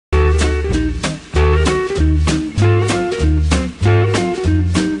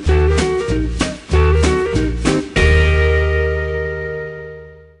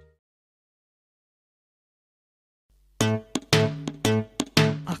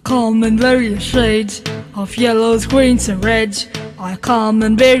come in various shades of yellows, greens and reds. I come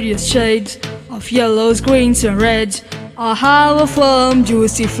in various shades of yellows, greens and reds. I have a firm,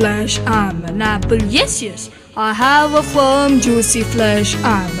 juicy flesh, I'm an apple, yes, yes. I have a firm, juicy flesh,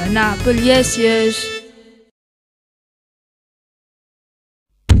 I'm an apple, yes, yes.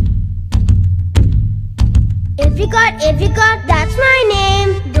 Apricot, that's my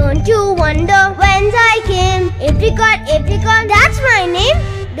name. Don't you wonder whence I came? Apricot, that's my name.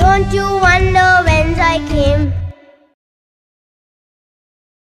 Don't you wonder whence I came?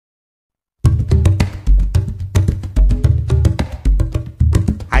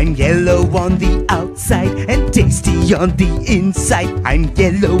 I'm yellow on the outside and tasty on the inside. I'm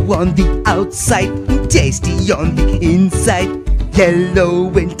yellow on the outside and tasty on the inside. Yellow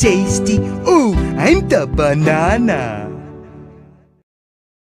and tasty, ooh, I'm the banana.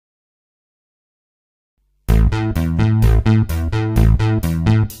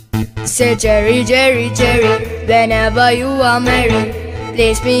 Say cherry, cherry, cherry, whenever you are merry.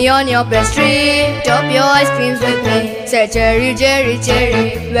 Place me on your pastry, top your ice creams with me. Say cherry, cherry,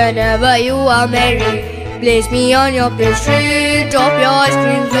 cherry, whenever you are merry. Place me on your pastry, top your ice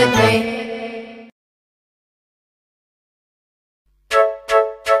creams with me.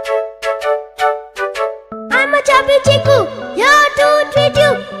 I'm a chubby chiku, here to treat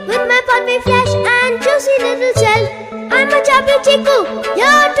you with my pulpy flesh and juicy little shell. I'm a chubby chiku,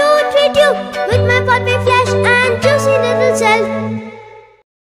 here to treat you with my pulpy flesh and juicy little shell.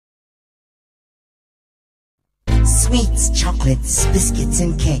 Sweets, chocolates, biscuits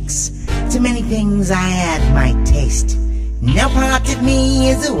and cakes, too many things I had my taste. No part of me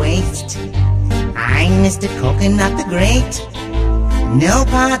is a waste, I'm Mr. Coconut the Great. No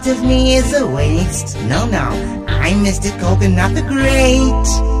part of me is a waste, no, no, I'm Mr. Coconut the Great.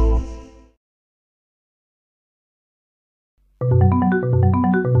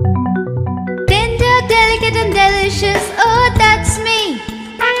 Tender, delicate and delicious, oh that's me.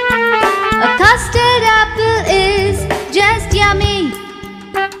 A custard apple is just yummy.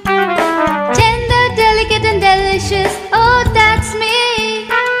 Tender, delicate and delicious, oh that's me.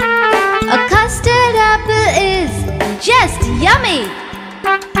 A custard apple is just yummy.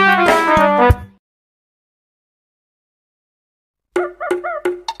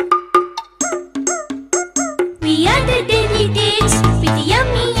 We are the daily dates with the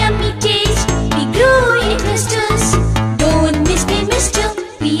yummy, yummy taste. We grew in clusters, don't miss me, mister.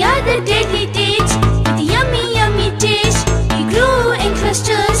 We are the daily dates with the yummy, yummy taste. We grew in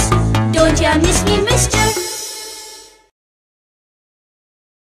clusters, don't ya miss me, mister.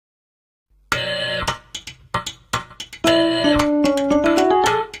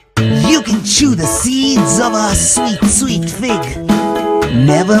 You can chew the seeds of a sweet, sweet fig.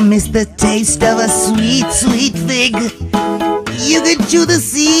 Never miss the taste of a sweet, sweet fig. You can chew the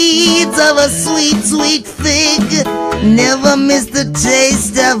seeds of a sweet, sweet fig. Never miss the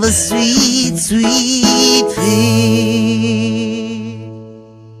taste of a sweet, sweet fig.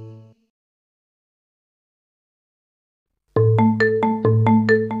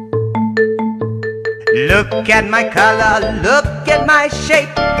 Look at my color, look at my shape.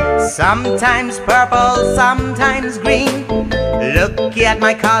 Sometimes purple, sometimes green. Look at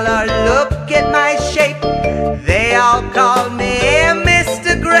my color, look at my shape. They all call me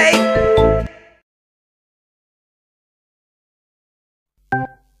Mr. Great.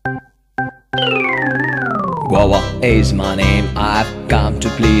 Guava is my name, I've come to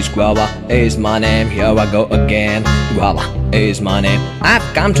please. Guava is my name, here I go again. Guava is my name, I've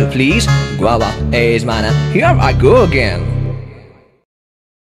come to please. Guava is my name, here I go again.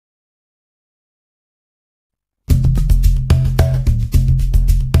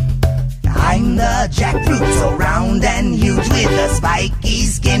 I'm the jackfruit, so round and huge, with the spiky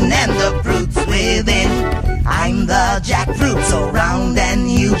skin and the fruits within. I'm the jackfruit, so round and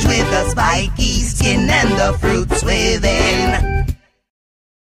huge, with the spiky skin and the fruits within.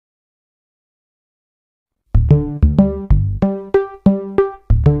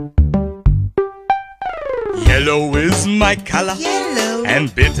 Yellow is my color, Yellow,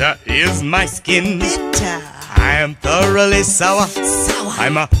 and bitter is my skin. bitter, I am thoroughly sour. sour.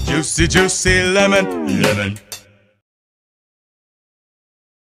 I'm a juicy, juicy lemon, lemon.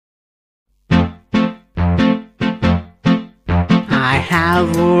 I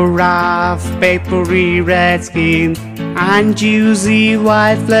have a rough, papery red skin and juicy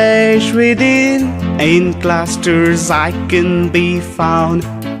white flesh within. In clusters I can be found,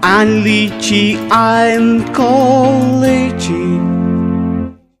 and lychee I'm called lychee.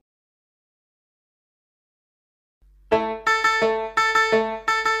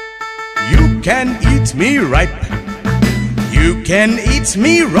 You can eat me ripe, You can eat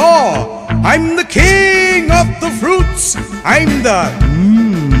me raw. I'm the king of the fruits. I'm the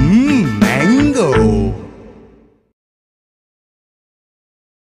mango.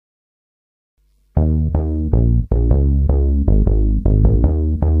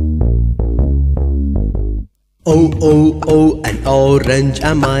 Oh, oh, oh, an orange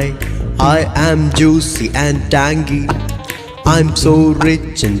am I. I am juicy and tangy. I'm so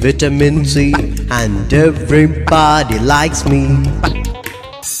rich in vitamin C, and everybody likes me.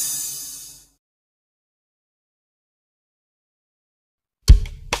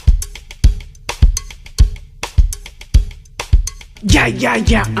 Yeah, yeah,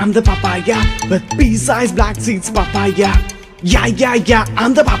 yeah, I'm the papaya with pea-sized black seeds, papaya. Yeah, yeah, yeah,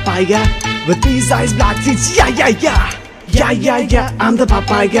 I'm the papaya with pea-sized black seeds. Yeah, yeah, yeah. Yeah, yeah, yeah, I'm the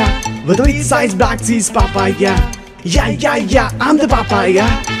papaya with pea-sized black seeds, papaya. Yeah, yeah, yeah, I'm the papaya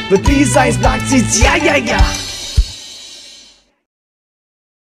with pea-sized black seeds. Yeah, yeah, yeah.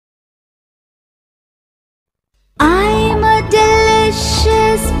 I'm a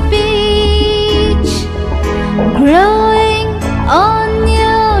delicious peach growing on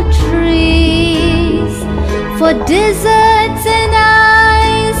your trees for desserts and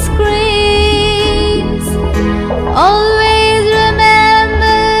ice creams. Always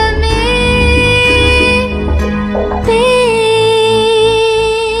remember me, peach.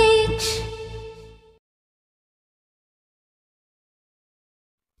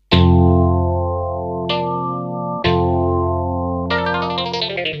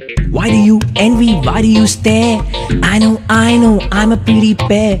 Why do you envy? Why do you stare? I know, I'm a pretty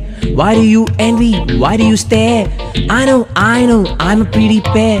pear. Why do you envy? Why do you stare? I know, I'm a pretty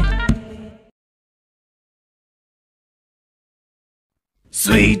pear.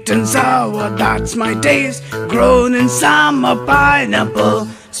 Sweet and sour, that's my taste. Grown in summer, pineapple.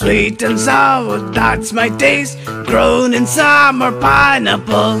 Sweet and sour, that's my taste. Grown in summer,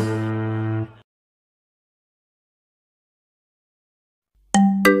 pineapple.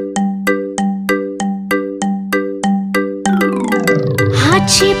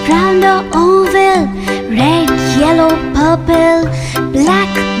 Heart-shaped, round or oval, red, yellow, purple,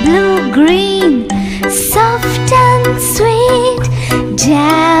 black, blue, green, soft and sweet.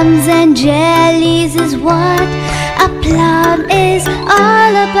 Jams and jellies is what a plum is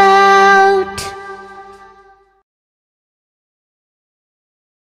all about.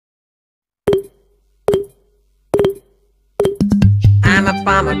 I'm a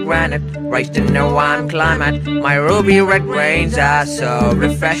pomegranate, raised in a warm climate. My ruby red grains are so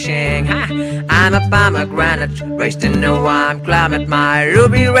refreshing. Ha! I'm a pomegranate, raised in a warm climate. My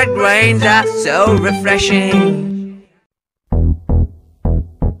ruby red grains are so refreshing.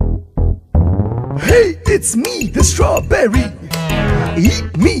 Hey, it's me, the strawberry.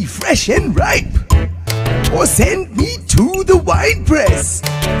 Eat me fresh and ripe, or send me to the wine press,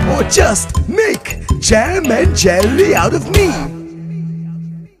 or just make jam and jelly out of me.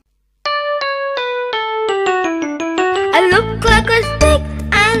 I look like a stick,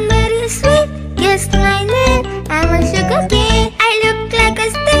 I'm very sweet. Guess my name, I'm a sugar cane. I look like a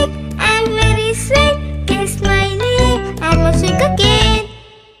stick, I'm very sweet. Guess my name, I'm a sugar cane.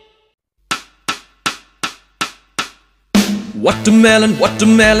 Watermelon,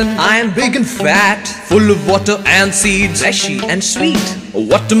 watermelon, I am big and fat, full of water and seeds, fleshy and sweet.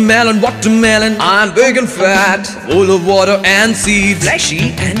 Watermelon, watermelon, I am big and fat, full of water and seeds,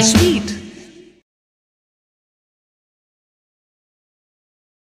 fleshy and sweet.